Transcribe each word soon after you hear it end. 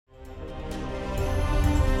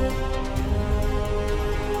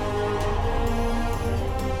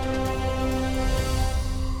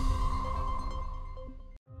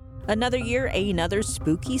Another year, another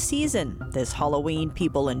spooky season. This Halloween,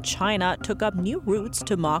 people in China took up new routes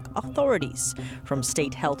to mock authorities. From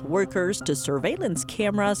state health workers to surveillance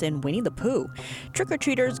cameras and Winnie the Pooh,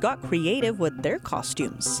 trick-or-treaters got creative with their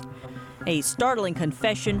costumes. A startling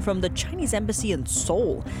confession from the Chinese embassy in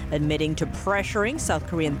Seoul, admitting to pressuring South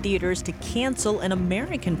Korean theaters to cancel an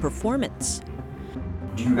American performance.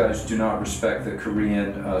 You guys do not respect the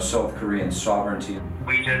South Korean sovereignty.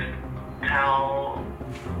 We just tell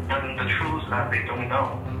them the truth that they don't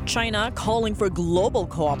know. China calling for global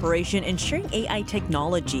cooperation in sharing AI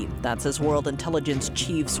technology. That's as world intelligence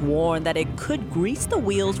chiefs warn that it could grease the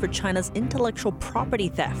wheels for China's intellectual property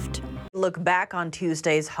theft. Look back on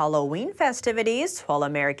Tuesday's Halloween festivities. While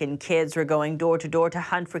American kids were going door to door to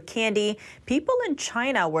hunt for candy, people in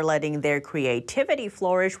China were letting their creativity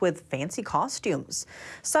flourish with fancy costumes.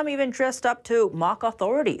 Some even dressed up to mock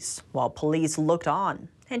authorities, while police looked on.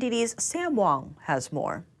 NTD's Sam Wang has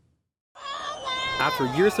more. After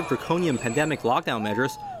years of draconian pandemic lockdown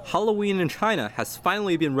measures, Halloween in China has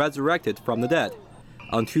finally been resurrected from the dead.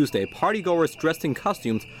 On Tuesday, partygoers dressed in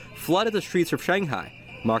costumes flooded the streets of Shanghai,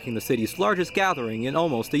 marking the city's largest gathering in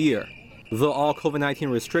almost a year. Though all COVID-19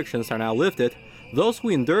 restrictions are now lifted, those who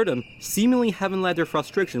endured them seemingly haven't let their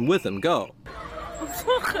frustration with them go.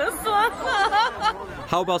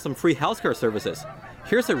 How about some free healthcare services?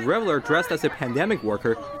 Here's a reveler dressed as a pandemic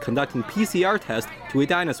worker conducting PCR tests to a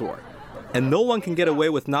dinosaur. And no one can get away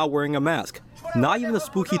with not wearing a mask, not even the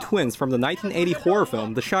spooky twins from the 1980 horror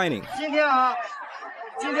film The Shining.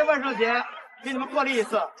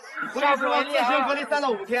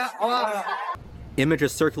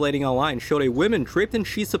 Images circulating online showed a woman draped in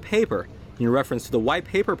sheets of paper in reference to the white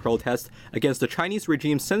paper protest against the Chinese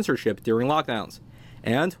regime's censorship during lockdowns.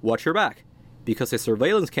 And watch your back, because a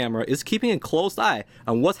surveillance camera is keeping a close eye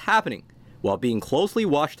on what's happening while being closely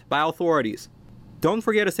watched by authorities. Don't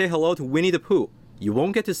forget to say hello to Winnie the Pooh. You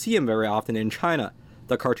won't get to see him very often in China.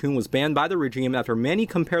 The cartoon was banned by the regime after many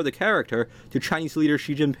compared the character to Chinese leader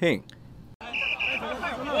Xi Jinping.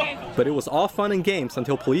 But it was all fun and games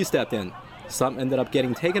until police stepped in. Some ended up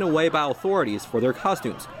getting taken away by authorities for their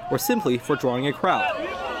costumes, or simply for drawing a crowd.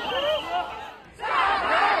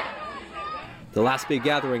 The last big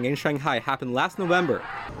gathering in Shanghai happened last November,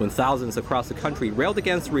 when thousands across the country railed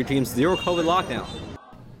against the regime's zero-COVID lockdown.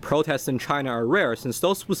 Protests in China are rare since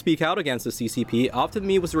those who speak out against the CCP often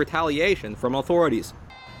meet with retaliation from authorities.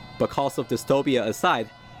 But calls of dystopia aside,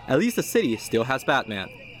 at least the city still has Batman.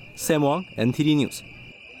 Sam Wang, NTD News.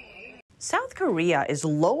 South Korea is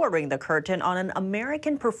lowering the curtain on an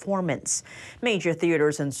American performance. Major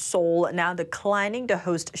theaters in Seoul now declining to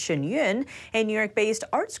host Shenyun, a New York-based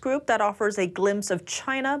arts group that offers a glimpse of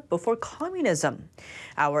China before communism.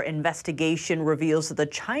 Our investigation reveals that the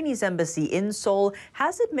Chinese embassy in Seoul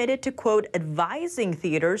has admitted to, quote, advising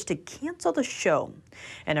theaters to cancel the show.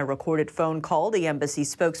 In a recorded phone call, the embassy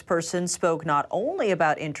spokesperson spoke not only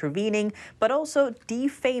about intervening, but also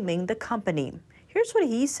defaming the company. Here's what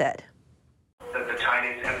he said. The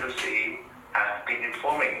Chinese embassy has been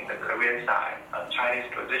informing the Korean side of Chinese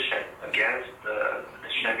position against the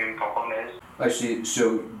Shenyun performance. I see.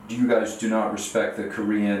 So you guys do not respect the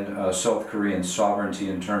South Korean sovereignty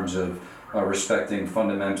in terms of respecting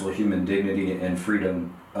fundamental human dignity and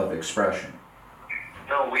freedom of expression?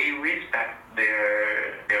 No, we respect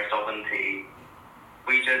their sovereignty.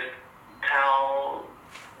 We just tell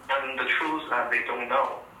them the truth that they don't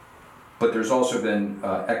know. But there's also been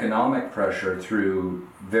economic pressure through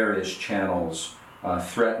various channels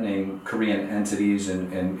threatening Korean entities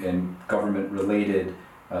and government-related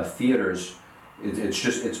theaters.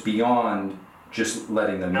 It's beyond just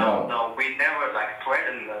letting them know. No, we never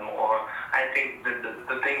threaten them, or I think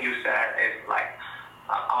the thing you said is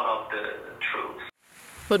out of the truth.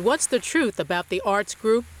 But what's the truth about the arts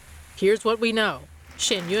group? Here's what we know.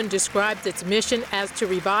 Shenyun describes its mission as to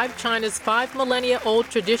revive China's 5 millennia-old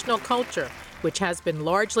traditional culture, which has been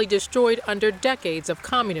largely destroyed under decades of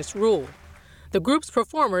communist rule. The group's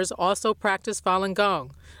performers also practice Falun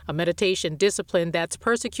Gong, a meditation discipline that's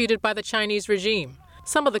persecuted by the Chinese regime.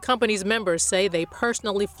 Some of the company's members say they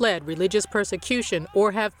personally fled religious persecution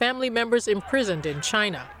or have family members imprisoned in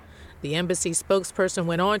China. The embassy spokesperson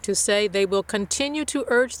went on to say they will continue to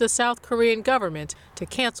urge the South Korean government to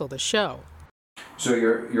cancel the show. So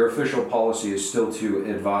your official policy is still to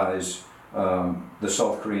advise the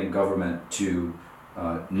South Korean government to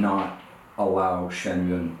not allow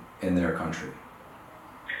Shenyun in their country?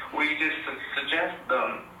 We just suggest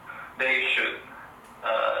them they should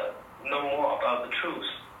know more about the truth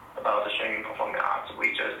about the Shenyun performing arts. We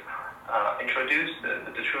just introduce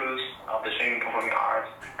the truth of the Shenyun performing arts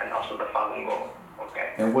and also the Falun Gong.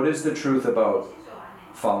 Okay. And what is the truth about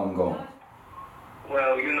Falun Gong?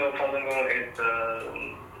 Well, Falun Gong is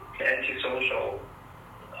an antisocial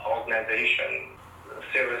organization,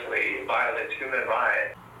 seriously violates human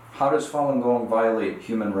rights. How does Falun Gong violate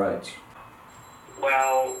human rights?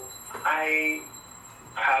 Well, I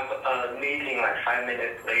have a meeting like 5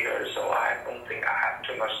 minutes later, so I don't think I have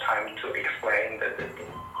too much time to explain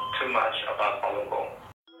too much about Falun Gong.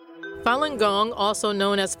 Falun Gong, also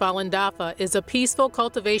known as Falun Dafa, is a peaceful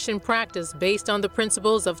cultivation practice based on the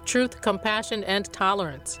principles of truth, compassion, and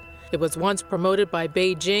tolerance. It was once promoted by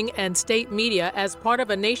Beijing and state media as part of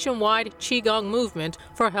a nationwide Qigong movement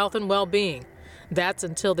for health and well-being. That's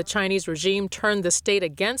until the Chinese regime turned the state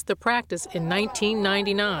against the practice in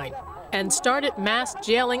 1999 and started mass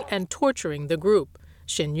jailing and torturing the group.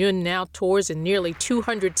 Shen Yun now tours in nearly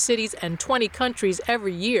 200 cities and 20 countries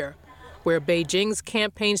every year, where Beijing's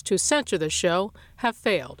campaigns to censor the show have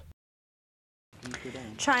failed.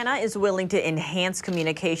 China is willing to enhance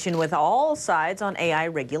communication with all sides on AI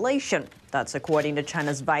regulation. That's according to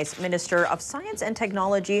China's Vice Minister of Science and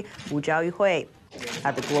Technology, Wu Zhaohui.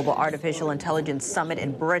 At the Global Artificial Intelligence Summit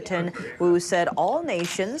in Britain, Wu said all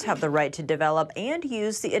nations have the right to develop and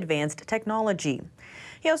use the advanced technology.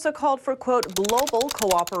 He also called for, quote, global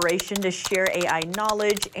cooperation to share AI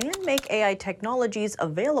knowledge and make AI technologies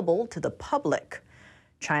available to the public.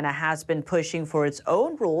 China has been pushing for its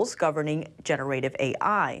own rules governing generative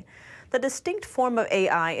AI. The distinct form of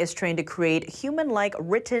AI is trained to create human-like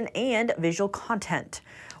written and visual content.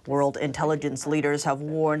 World intelligence leaders have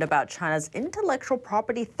warned about China's intellectual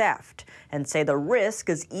property theft and say the risk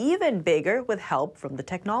is even bigger with help from the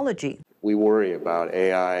technology. We worry about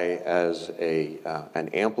AI as an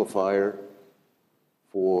amplifier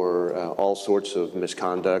for all sorts of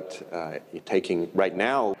misconduct, taking right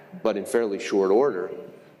now, but in fairly short order,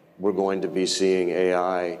 we're going to be seeing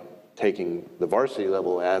AI taking the varsity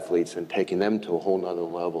level athletes and taking them to a whole nother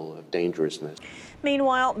level of dangerousness.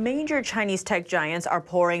 Meanwhile, major Chinese tech giants are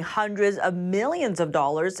pouring hundreds of millions of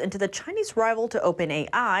dollars into the Chinese rival to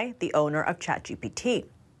OpenAI, the owner of ChatGPT.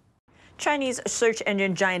 Chinese search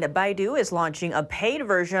engine giant Baidu is launching a paid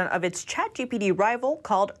version of its ChatGPT rival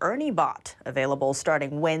called ErnieBot. Available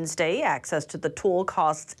starting Wednesday, access to the tool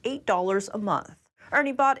costs $8 a month.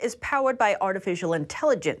 ErnieBot is powered by artificial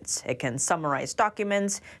intelligence. It can summarize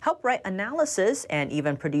documents, help write analysis, and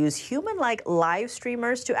even produce human-like live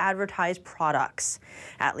streamers to advertise products.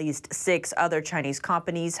 At least 6 other Chinese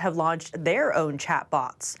companies have launched their own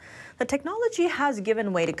chatbots. The technology has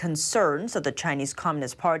given way to concerns that the Chinese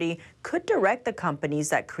Communist Party could direct the companies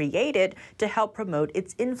that create it to help promote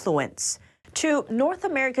its influence. 2 North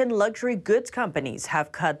American luxury goods companies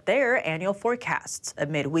have cut their annual forecasts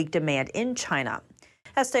amid weak demand in China.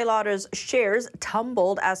 Estee Lauder's shares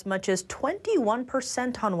tumbled as much as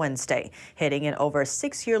 21% on Wednesday, hitting an over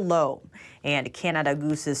 6-year low. And Canada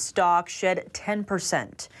Goose's stock shed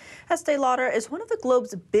 10%. Estee Lauder is one of the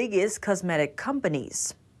globe's biggest cosmetic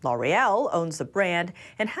companies. L'Oreal owns the brand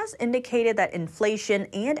and has indicated that inflation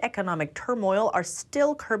and economic turmoil are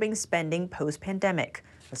still curbing spending post-pandemic,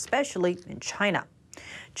 especially in China.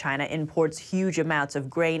 China imports huge amounts of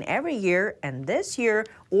grain every year, and this year,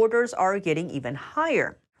 orders are getting even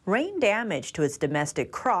higher. Rain damage to its domestic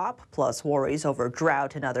crop, plus worries over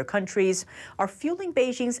drought in other countries, are fueling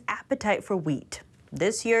Beijing's appetite for wheat.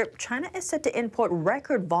 This year, China is set to import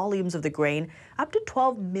record volumes of the grain, up to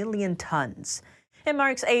 12 million tons. It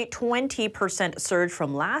marks a 20% surge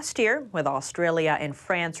from last year, with Australia and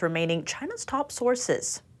France remaining China's top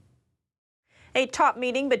sources. A top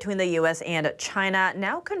meeting between the U.S. and China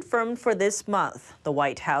now confirmed for this month. The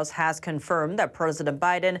White House has confirmed that President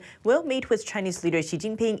Biden will meet with Chinese leader Xi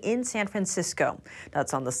Jinping in San Francisco.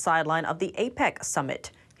 That's on the sideline of the APEC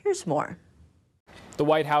summit. Here's more. The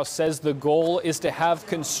White House says the goal is to have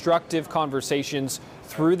constructive conversations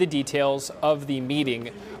through the details of the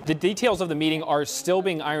meeting. The details of the meeting are still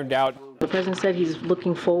being ironed out. The president said he's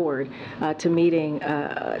looking forward to meeting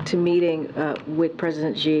with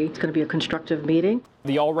President Xi. It's going to be a constructive meeting.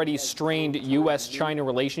 The already strained U.S.-China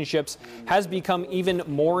relationships has become even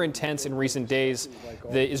more intense in recent days.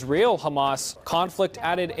 The Israel-Hamas conflict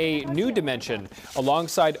added a new dimension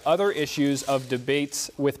alongside other issues of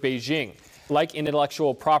debates with Beijing, like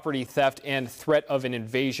intellectual property theft and threat of an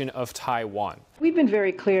invasion of Taiwan. We've been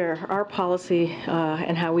very clear. Our policy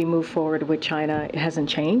and how we move forward with China hasn't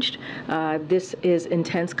changed. This is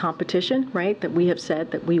intense competition, right? That we have said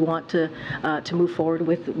that we want to move forward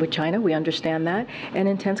with China. We understand that. And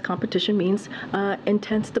intense competition means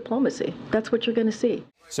intense diplomacy. That's what you're going to see.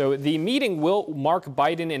 So the meeting will mark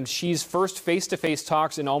Biden and Xi's first face-to-face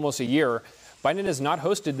talks in almost a year. Biden has not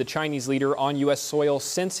hosted the Chinese leader on U.S. soil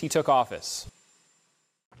since he took office.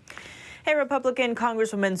 A Republican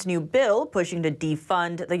Congresswoman's new bill pushing to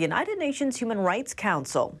defund the United Nations Human Rights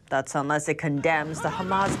Council. That's unless it condemns the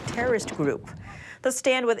Hamas terrorist group. The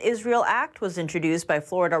Stand with Israel Act was introduced by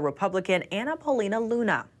Florida Republican Anna Paulina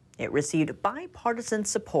Luna. It received bipartisan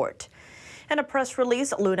support. In a press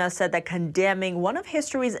release, Luna said that condemning one of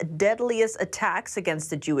history's deadliest attacks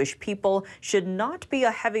against the Jewish people should not be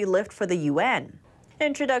a heavy lift for the UN.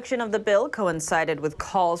 Introduction of the bill coincided with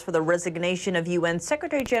calls for the resignation of UN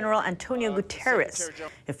Secretary General Antonio Guterres.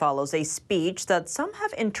 It follows a speech that some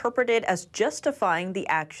have interpreted as justifying the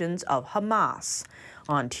actions of Hamas.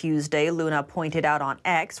 On Tuesday, Luna pointed out on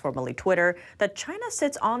X, formerly Twitter, that China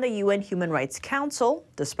sits on the UN Human Rights Council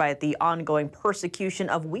despite the ongoing persecution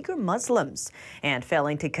of Uyghur Muslims and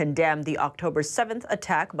failing to condemn the October 7th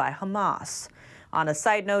attack by Hamas. On a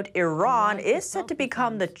side note, Iran is set to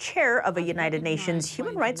become the chair of a United Nations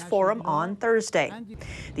Human Rights Forum on Thursday.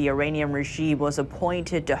 The Iranian regime was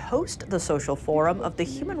appointed to host the social forum of the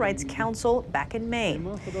Human Rights Council back in May.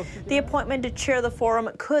 The appointment to chair the forum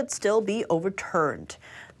could still be overturned,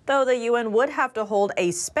 though the UN would have to hold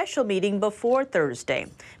a special meeting before Thursday.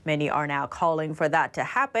 Many are now calling for that to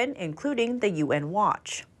happen, including the UN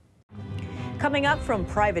Watch. Coming up, from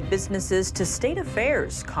private businesses to state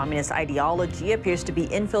affairs, communist ideology appears to be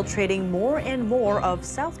infiltrating more and more of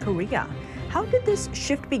South Korea. How did this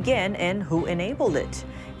shift begin and who enabled it?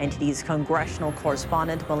 NTD's congressional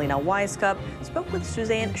correspondent Melina Weisskopf spoke with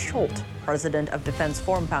Suzanne Scholte, president of Defense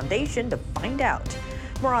Forum Foundation, to find out.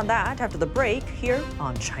 More on that after the break here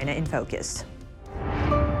on China in Focus.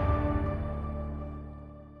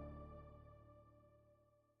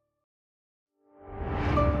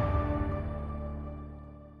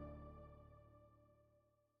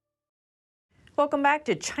 Welcome back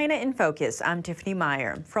to China in Focus. I'm Tiffany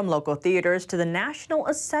Meyer. From local theaters to the National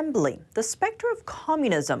Assembly, the specter of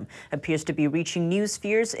communism appears to be reaching new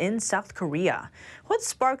spheres in South Korea. What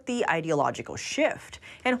sparked the ideological shift?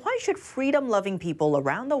 And why should freedom-loving people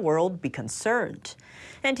around the world be concerned?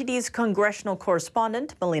 NTD's congressional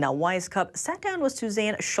correspondent Melina Weisskopf sat down with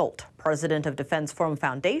Suzanne Scholte, president of Defense Forum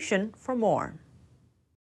Foundation, for more.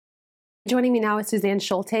 Joining me now is Suzanne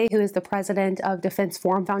Scholte, who is the president of Defense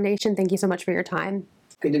Forum Foundation. Thank you so much for your time.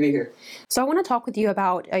 Good to be here. So I want to talk with you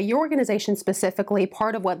about your organization specifically.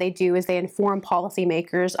 Part of what they do is they inform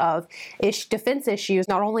policymakers of defense issues,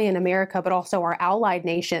 not only in America, but also our allied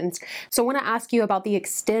nations. So I want to ask you about the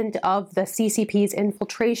extent of the CCP's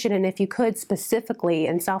infiltration, and if you could, specifically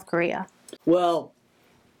in South Korea. Well,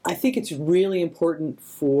 I think it's really important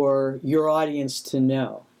for your audience to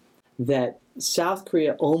know that South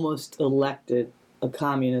Korea almost elected a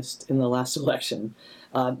communist in the last election.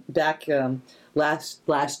 Back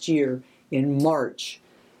last year in March,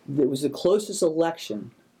 it was the closest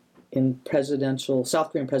election in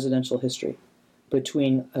South Korean presidential history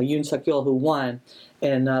between Yoon Suk-yeol, who won,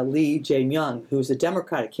 and Lee Jae-myung, who was a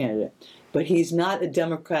Democratic candidate. But he's not a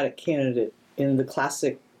Democratic candidate in the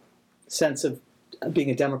classic sense of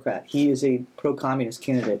being a Democrat. He is a pro-communist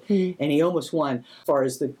candidate, and he almost won. As far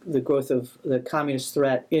as the growth of the communist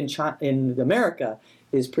threat in America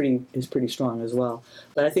is pretty strong as well.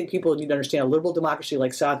 But I think people need to understand a liberal democracy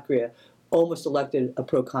like South Korea almost elected a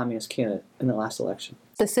pro-communist candidate in the last election.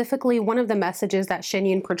 Specifically, one of the messages that Shin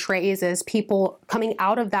Yun portrays is people coming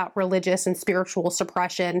out of that religious and spiritual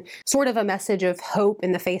suppression, sort of a message of hope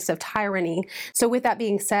in the face of tyranny. So with that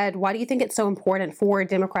being said, why do you think it's so important for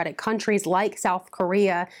democratic countries like South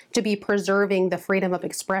Korea to be preserving the freedom of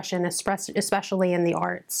expression, especially in the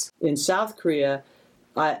arts? In South Korea,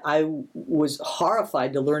 I was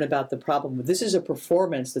horrified to learn about the problem. This is a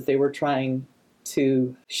performance that they were trying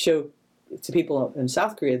to show to people in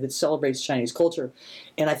South Korea that celebrates Chinese culture.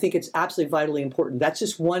 And I think it's absolutely vitally important. That's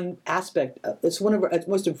just one aspect. It's one of our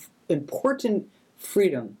most important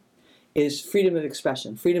freedom is freedom of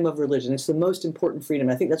expression, freedom of religion. It's the most important freedom.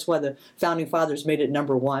 I think that's why the Founding Fathers made it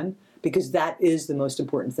number one, because that is the most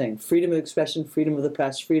important thing. Freedom of expression, freedom of the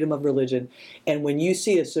press, freedom of religion. And when you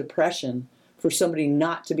see a suppression for somebody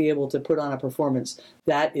not to be able to put on a performance,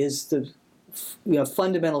 that is the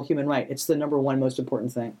fundamental human right. It's the number one most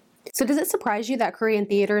important thing. So does it surprise you that Korean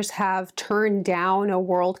theaters have turned down a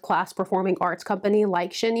world-class performing arts company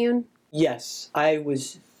like Shin Yun? Yes, I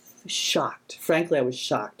was shocked. Frankly, I was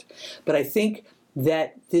shocked. But I think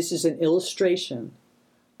that this is an illustration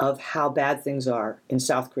of how bad things are in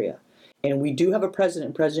South Korea. And we do have a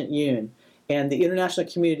president, President Yoon, and the international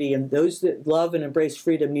community and those that love and embrace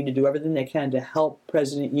freedom need to do everything they can to help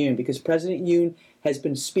President Yoon, because President Yoon has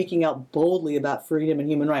been speaking out boldly about freedom and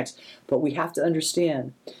human rights. But we have to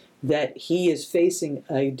understand that he is facing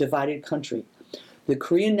a divided country. The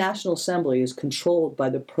Korean National Assembly is controlled by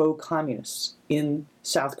the pro-communists in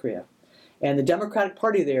South Korea. And the Democratic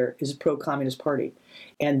Party there is a pro-communist party.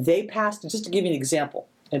 And they passed, just to give you an example,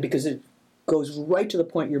 and because it goes right to the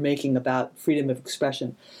point you're making about freedom of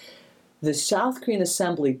expression, the South Korean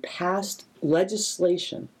Assembly passed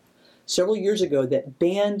legislation several years ago that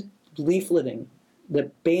banned leafleting,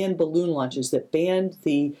 that banned balloon launches, that banned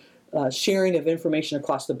the sharing of information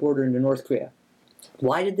across the border into North Korea.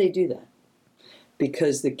 Why did they do that?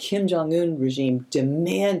 Because the Kim Jong-un regime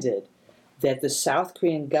demanded that the South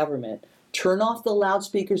Korean government turn off the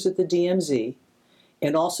loudspeakers at the DMZ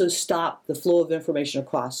and also stop the flow of information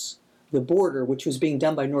across the border, which was being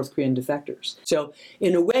done by North Korean defectors. So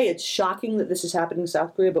in a way, it's shocking that this is happening in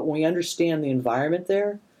South Korea, but when we understand the environment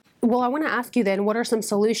there. Well, I want to ask you then, what are some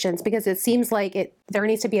solutions? Because it seems like there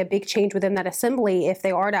needs to be a big change within that assembly if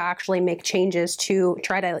they are to actually make changes to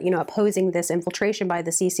try to, opposing this infiltration by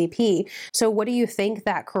the CCP. So what do you think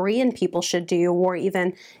that Korean people should do, or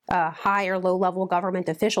even high or low level government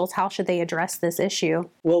officials? How should they address this issue?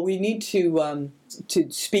 Well, we need to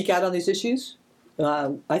speak out on these issues.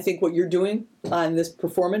 I think what you're doing on this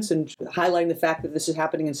performance and highlighting the fact that this is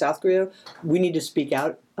happening in South Korea, we need to speak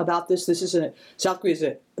out about this. South Korea is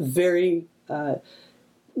a very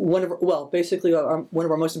one of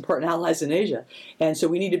our most important allies in Asia, and so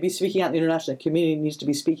we need to be speaking out. The international community needs to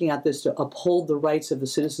be speaking out this to uphold the rights of the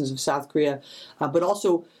citizens of South Korea, but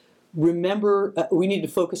also remember we need to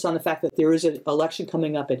focus on the fact that there is an election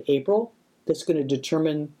coming up in April that's going to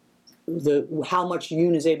determine how much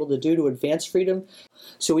Yoon is able to do to advance freedom.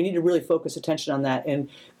 So we need to really focus attention on that and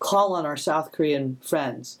call on our South Korean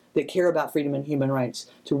friends that care about freedom and human rights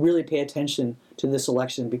to really pay attention to this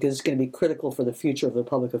election, because it's going to be critical for the future of the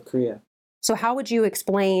Republic of Korea. So how would you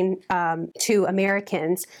explain to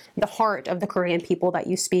Americans the heart of the Korean people that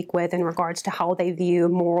you speak with in regards to how they view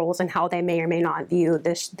morals and how they may or may not view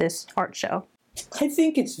this art show? I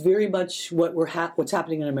think it's very much what's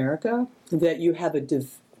happening in America, that you have a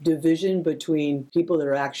division between people that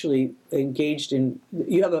are actually engaged in,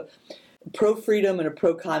 you have a pro-freedom and a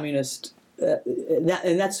pro-communist,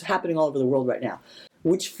 and that's happening all over the world right now.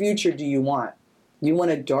 Which future do you want? Do you want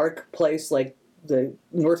a dark place like the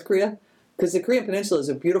North Korea? Because the Korean Peninsula is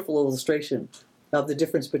a beautiful illustration of the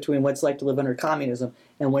difference between what it's like to live under communism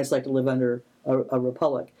and what it's like to live under a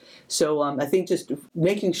republic. So I think just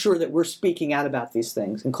making sure that we're speaking out about these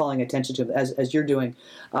things and calling attention to them, as you're doing,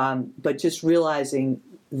 but just realizing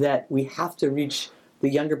that we have to reach the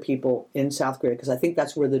younger people in South Korea, because I think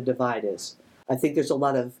that's where the divide is. I think there's a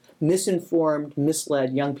lot of misinformed,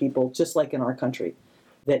 misled young people, just like in our country,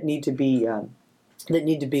 that need to be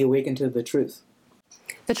awakened to the truth.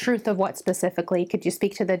 The truth of what specifically? Could you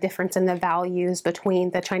speak to the difference in the values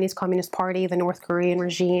between the Chinese Communist Party, the North Korean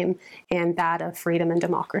regime, and that of freedom and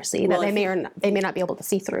democracy that they may not be able to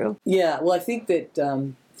see through? Yeah, well, I think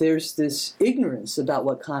that there's this ignorance about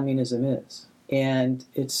what communism is. And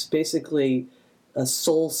it's basically a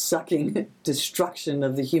soul-sucking destruction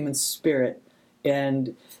of the human spirit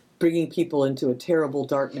and bringing people into a terrible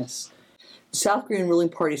darkness. The South Korean ruling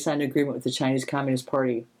party signed an agreement with the Chinese Communist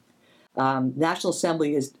Party. National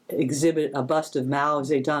Assembly has exhibited a bust of Mao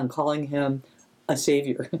Zedong, calling him a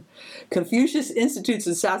savior. Confucius Institutes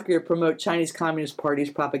in South Korea promote Chinese Communist Party's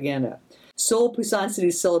propaganda. Seoul, Busan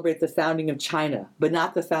cities celebrate the founding of China, but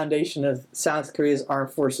not the foundation of South Korea's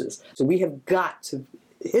armed forces. So we have got to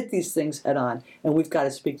hit these things head on, and we've got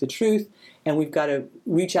to speak the truth, and we've got to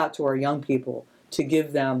reach out to our young people to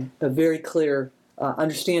give them a very clear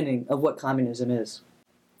understanding of what communism is.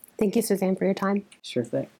 Thank you, Suzanne, for your time. Sure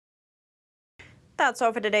thing. That's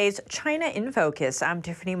all for today's China in Focus. I'm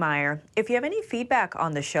Tiffany Meyer. If you have any feedback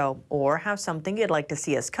on the show or have something you'd like to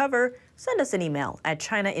see us cover, send us an email at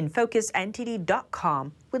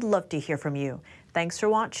chinainfocusntd.com. We'd love to hear from you. Thanks for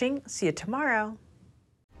watching. See you tomorrow.